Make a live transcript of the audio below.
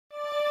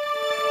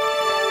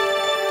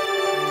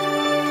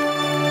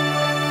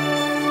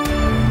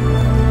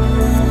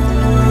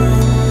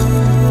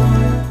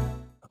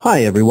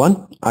Hi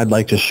everyone, I'd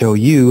like to show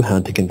you how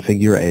to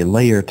configure a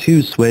Layer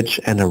 2 switch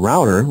and a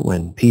router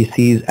when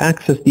PCs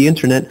access the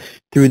Internet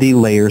through the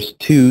Layers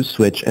 2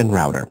 switch and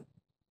router.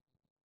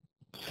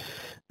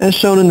 As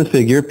shown in the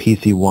figure,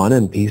 PC 1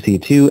 and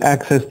PC 2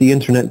 access the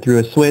Internet through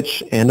a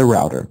switch and a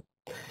router.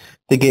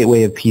 The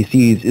gateway of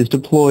PCs is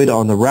deployed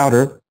on the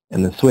router,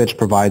 and the switch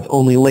provides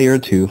only Layer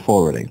 2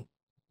 forwarding.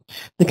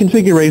 The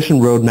configuration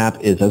roadmap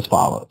is as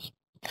follows.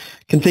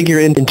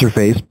 Configure an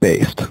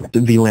interface-based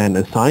VLAN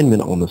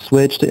assignment on the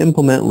switch to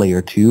implement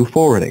Layer 2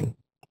 forwarding.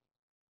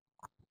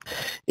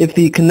 If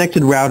the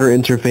connected router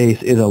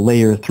interface is a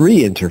Layer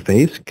 3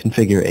 interface,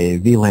 configure a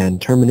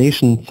VLAN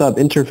termination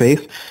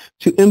sub-interface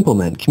to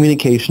implement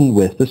communication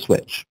with the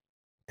switch.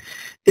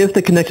 If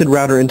the connected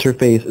router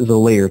interface is a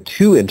Layer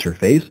 2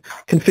 interface,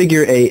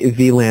 configure a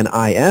VLAN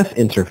IF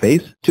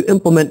interface to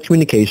implement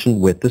communication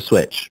with the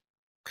switch.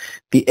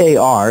 The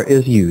AR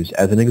is used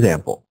as an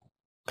example.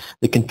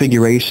 The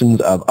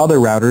configurations of other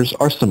routers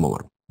are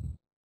similar.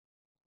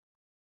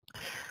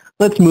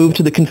 Let's move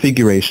to the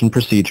configuration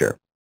procedure.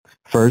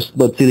 First,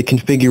 let's see the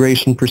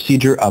configuration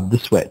procedure of the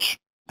switch.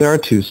 There are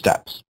two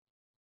steps.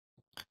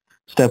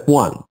 Step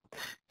 1.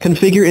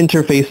 Configure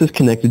interfaces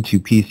connected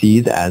to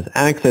PCs as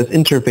access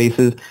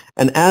interfaces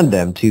and add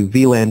them to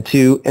VLAN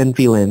 2 and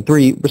VLAN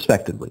 3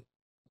 respectively.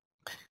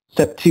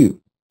 Step 2.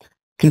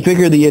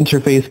 Configure the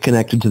interface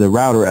connected to the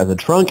router as a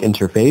trunk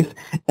interface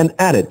and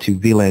add it to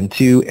VLAN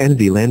 2 and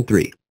VLAN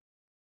 3.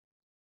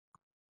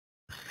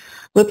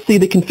 Let's see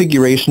the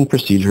configuration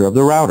procedure of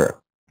the router.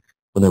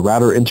 When the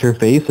router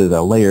interface is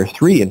a Layer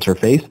 3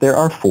 interface, there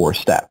are 4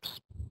 steps.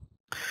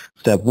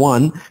 Step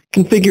 1.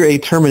 Configure a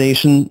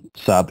termination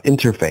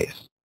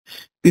sub-interface.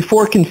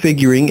 Before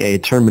configuring a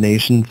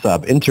termination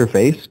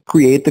sub-interface,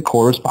 create the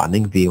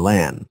corresponding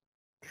VLAN.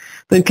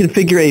 Then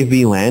configure a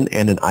VLAN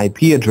and an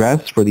IP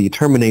address for the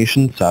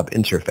termination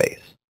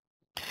sub-interface.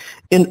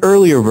 In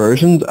earlier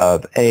versions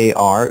of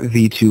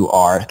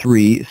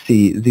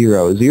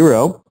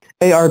AR-V2R3C00,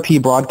 ARP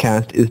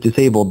broadcast is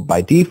disabled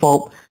by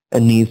default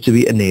and needs to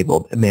be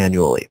enabled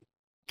manually.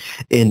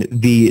 In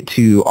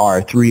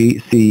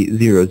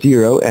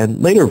V2R3C00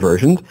 and later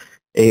versions,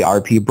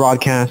 ARP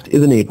broadcast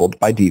is enabled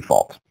by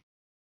default.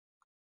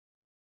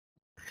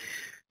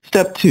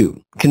 Step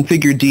 2.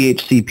 Configure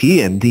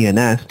DHCP and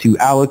DNS to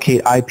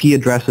allocate IP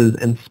addresses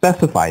and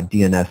specify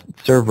DNS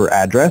server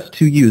address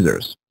to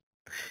users.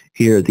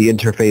 Here, the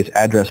interface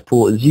address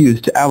pool is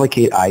used to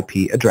allocate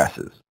IP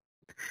addresses.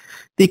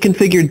 The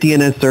configured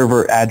DNS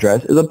server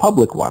address is a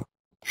public one.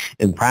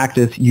 In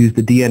practice, use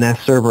the DNS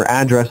server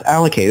address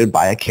allocated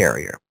by a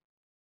carrier.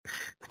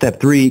 Step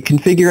 3.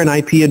 Configure an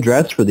IP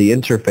address for the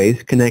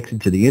interface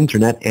connected to the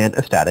Internet and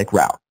a static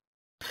route.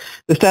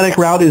 The static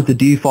route is the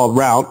default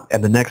route,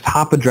 and the next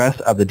hop address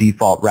of the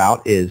default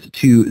route is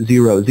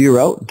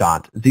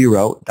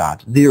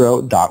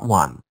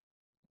 200.0.0.1.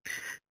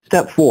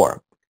 Step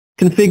 4.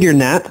 Configure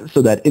NAT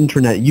so that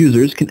Internet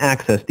users can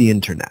access the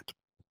Internet.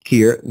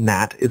 Here,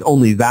 NAT is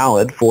only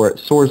valid for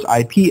source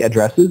IP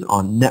addresses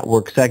on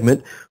network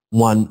segment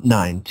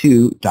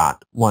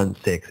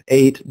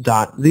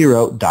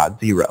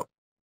 192.168.0.0.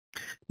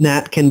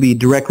 NAT can be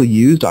directly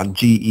used on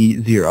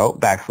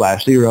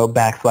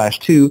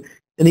GE0/0/2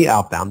 in the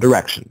outbound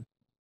direction.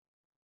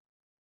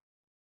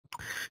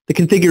 The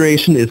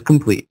configuration is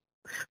complete.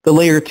 The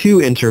Layer 2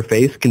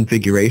 interface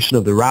configuration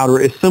of the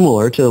router is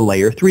similar to the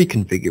Layer 3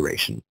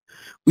 configuration.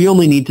 We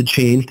only need to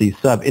change the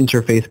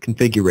sub-interface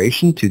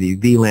configuration to the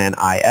VLAN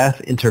IF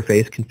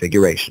interface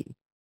configuration.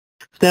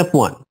 Step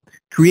 1.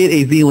 Create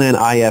a VLAN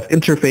IF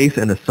interface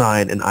and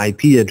assign an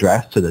IP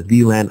address to the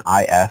VLAN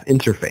IF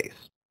interface.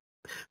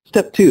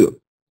 Step 2.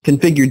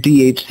 Configure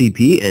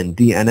DHCP and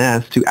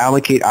DNS to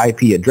allocate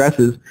IP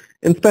addresses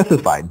and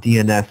specify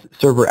DNS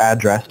server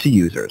address to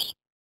users.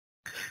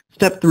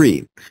 Step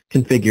 3.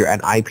 Configure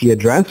an IP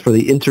address for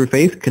the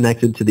interface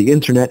connected to the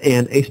Internet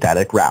and a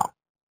static route.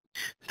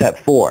 Step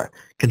 4.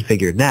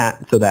 Configure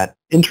NAT so that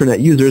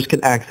Internet users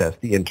can access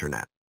the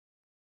Internet.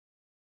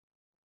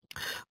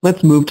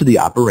 Let's move to the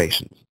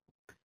operations.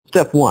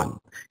 Step 1.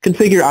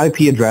 Configure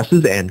IP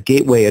addresses and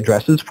gateway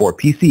addresses for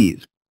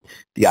PCs.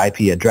 The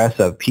IP address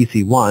of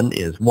PC1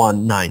 is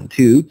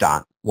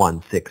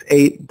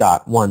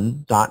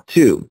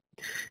 192.168.1.2.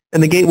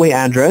 and the gateway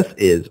address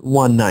is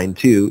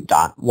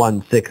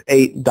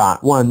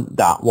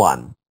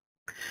 192.168.1.1.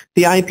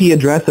 The IP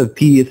address of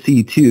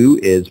PC2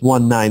 is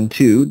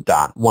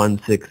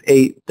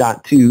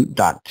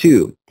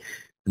 192.168.2.2,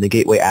 and the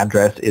gateway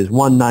address is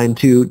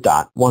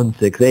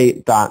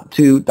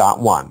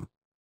 192.168.2.1.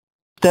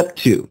 Step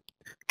 2.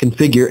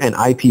 Configure an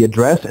IP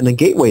address and a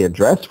gateway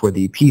address for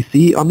the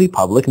PC on the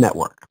public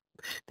network.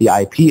 The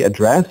IP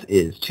address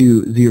is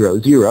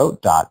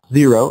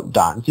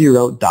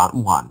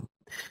 200.0.0.1.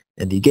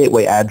 and the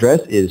gateway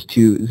address is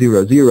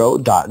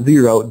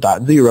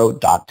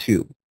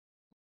 200.0.0.2.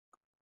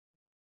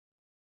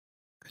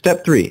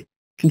 Step 3.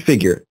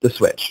 Configure the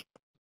switch.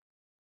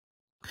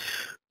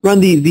 Run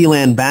the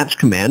VLAN batch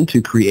command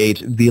to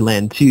create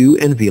VLAN 2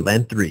 and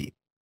VLAN 3.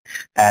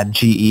 Add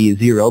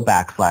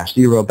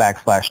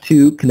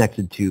GE0/0/2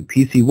 connected to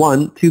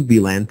PC1 to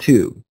VLAN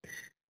 2.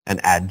 And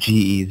add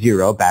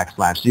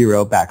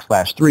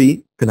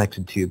GE0/0/3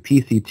 connected to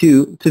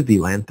PC2 to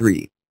VLAN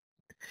 3.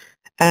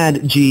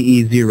 Add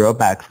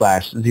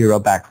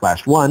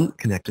GE0/0/1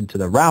 connected to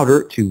the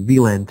router to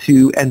VLAN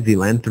 2 and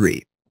VLAN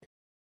 3.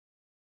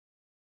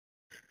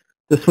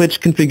 The switch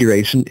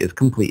configuration is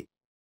complete.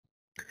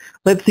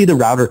 Let's see the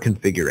router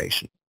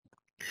configuration.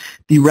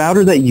 The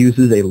router that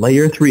uses a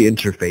Layer 3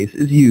 interface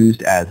is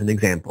used as an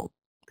example.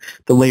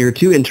 The Layer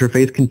 2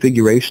 interface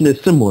configuration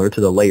is similar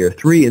to the Layer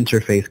 3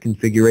 interface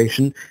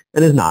configuration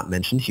and is not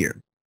mentioned here.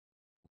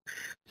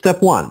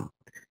 Step 1.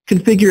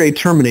 Configure a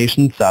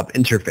termination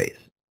sub-interface.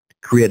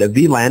 Create a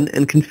VLAN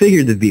and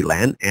configure the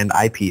VLAN and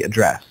IP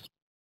address.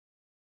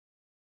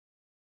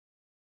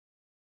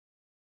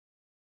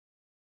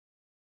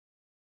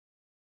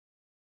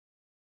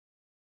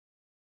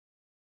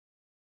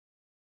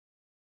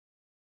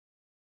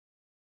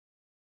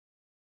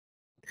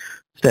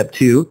 Step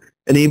 2.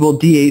 Enable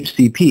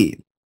DHCP.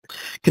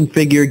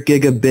 Configure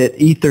Gigabit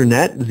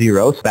Ethernet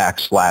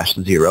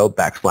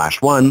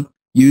 0/0/1.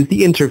 Use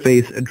the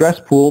interface address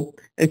pool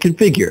and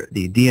configure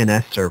the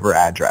DNS server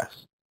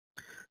address.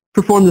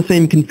 Perform the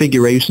same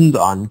configurations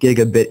on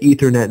Gigabit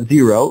Ethernet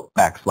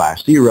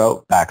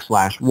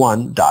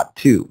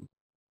 0/0/1.2.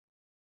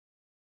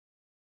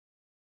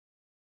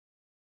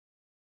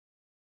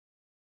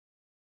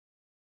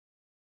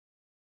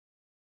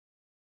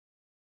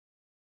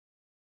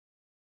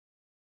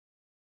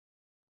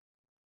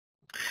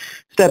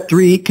 Step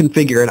 3.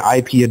 Configure an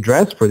IP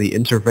address for the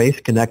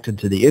interface connected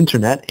to the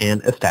Internet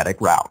and a static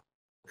route.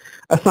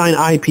 Assign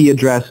IP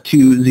address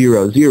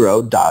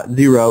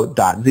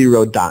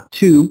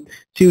 200.0.0.2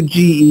 to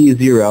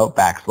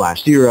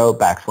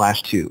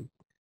GE0/0/2.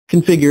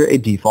 Configure a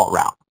default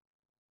route.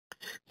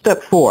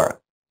 Step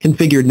 4.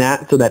 Configure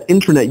NAT so that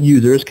Internet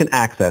users can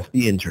access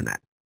the Internet.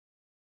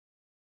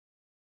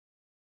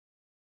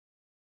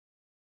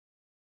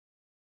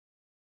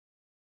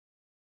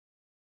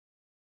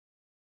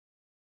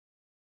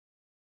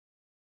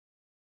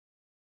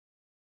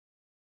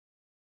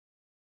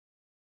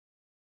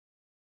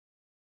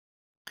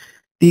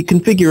 The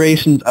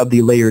configurations of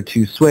the Layer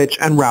 2 switch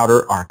and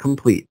router are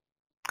complete.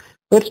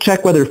 Let's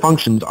check whether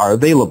functions are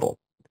available.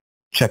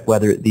 Check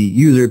whether the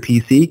user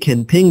PC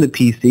can ping the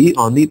PC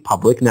on the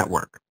public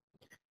network.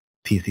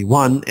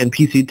 PC1 and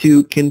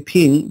PC2 can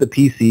ping the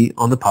PC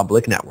on the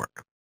public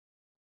network.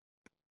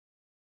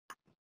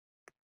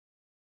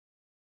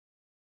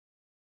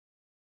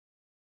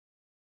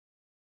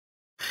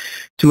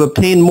 To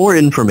obtain more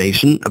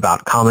information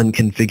about common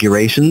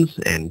configurations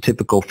and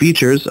typical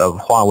features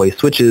of Huawei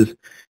switches,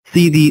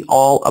 see the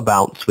All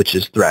About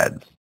Switches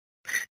threads.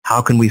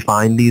 How can we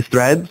find these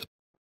threads?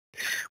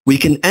 We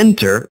can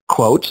enter,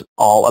 quote,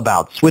 all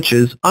about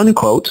switches,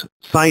 unquote,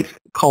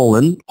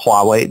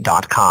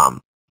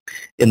 site:/Huawei.com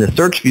in the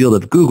search field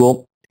of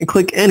Google and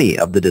click any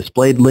of the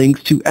displayed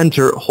links to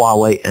enter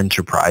Huawei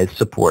Enterprise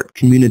Support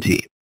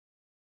Community.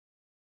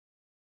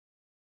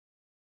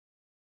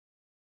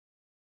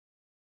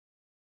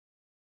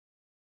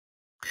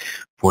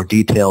 For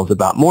details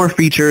about more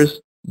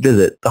features,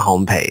 visit the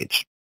home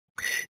page.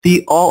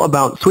 The All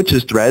About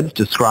Switches threads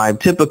describe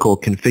typical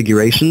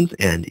configurations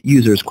and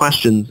users'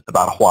 questions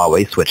about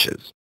Huawei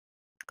switches.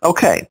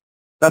 Okay,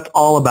 that's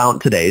all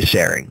about today's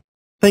sharing.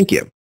 Thank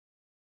you.